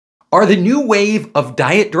Are the new wave of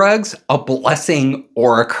diet drugs a blessing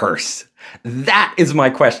or a curse? That is my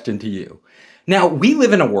question to you. Now, we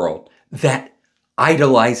live in a world that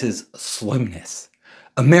idolizes slimness.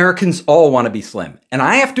 Americans all want to be slim. And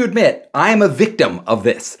I have to admit, I am a victim of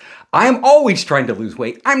this. I am always trying to lose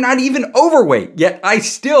weight. I'm not even overweight, yet I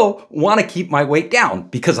still want to keep my weight down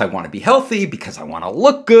because I want to be healthy, because I want to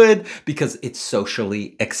look good, because it's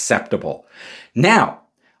socially acceptable. Now,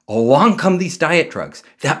 along come these diet drugs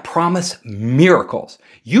that promise miracles.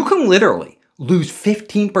 You can literally lose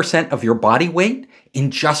 15% of your body weight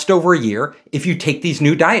in just over a year if you take these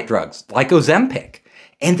new diet drugs like Ozempic.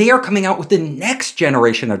 And they are coming out with the next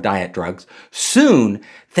generation of diet drugs soon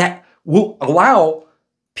that will allow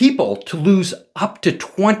people to lose up to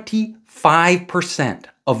 25%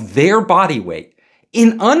 of their body weight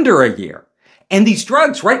in under a year. And these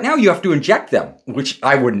drugs, right now, you have to inject them, which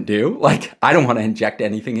I wouldn't do. Like, I don't want to inject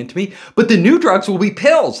anything into me. But the new drugs will be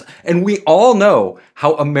pills. And we all know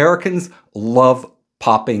how Americans love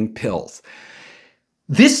popping pills.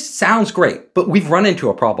 This sounds great, but we've run into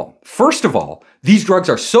a problem. First of all, these drugs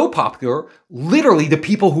are so popular, literally the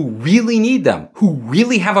people who really need them, who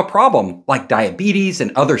really have a problem, like diabetes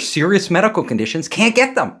and other serious medical conditions, can't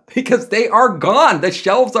get them because they are gone. The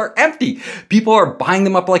shelves are empty. People are buying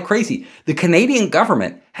them up like crazy. The Canadian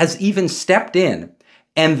government has even stepped in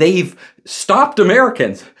and they've stopped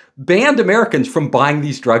Americans, banned Americans from buying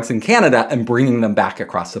these drugs in Canada and bringing them back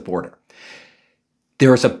across the border.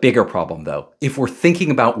 There is a bigger problem, though, if we're thinking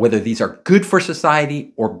about whether these are good for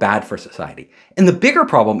society or bad for society. And the bigger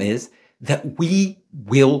problem is that we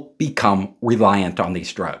will become reliant on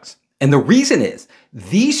these drugs. And the reason is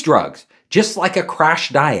these drugs, just like a crash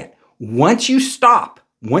diet, once you stop,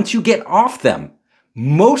 once you get off them,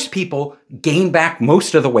 most people gain back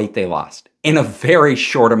most of the weight they lost in a very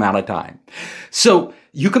short amount of time. So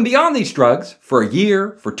you can be on these drugs for a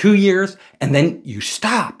year, for 2 years, and then you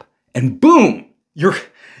stop and boom, you're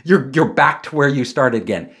back to where you started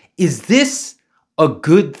again. Is this a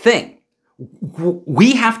good thing?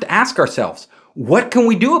 We have to ask ourselves, what can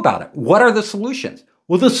we do about it? What are the solutions?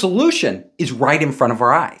 Well, the solution is right in front of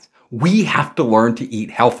our eyes. We have to learn to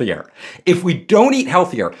eat healthier. If we don't eat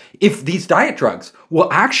healthier, if these diet drugs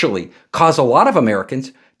will actually cause a lot of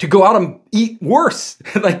Americans to go out and eat worse.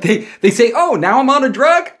 Like they say, oh, now I'm on a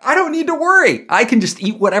drug? I don't need to worry. I can just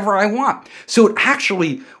eat whatever I want. So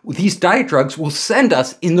actually, these diet drugs will send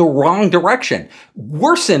us in the wrong direction,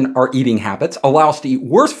 worsen our eating habits, allow us to eat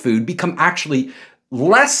worse food, become actually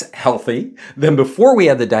less healthy than before we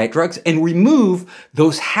had the diet drugs, and remove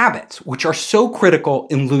those habits, which are so critical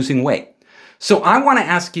in losing weight. So I want to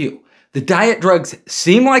ask you, the diet drugs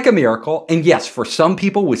seem like a miracle, and yes, for some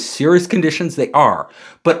people with serious conditions, they are.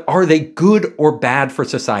 But are they good or bad for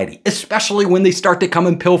society, especially when they start to come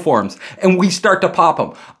in pill forms and we start to pop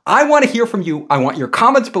them? I want to hear from you. I want your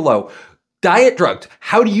comments below. Diet drugs,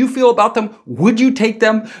 how do you feel about them? Would you take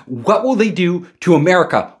them? What will they do to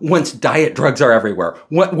America once diet drugs are everywhere?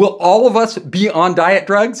 What, will all of us be on diet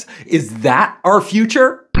drugs? Is that our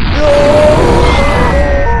future?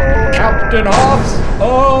 Captain Hoff's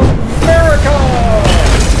America!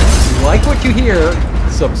 If you like what you hear,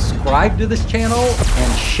 subscribe to this channel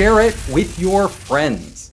and share it with your friends.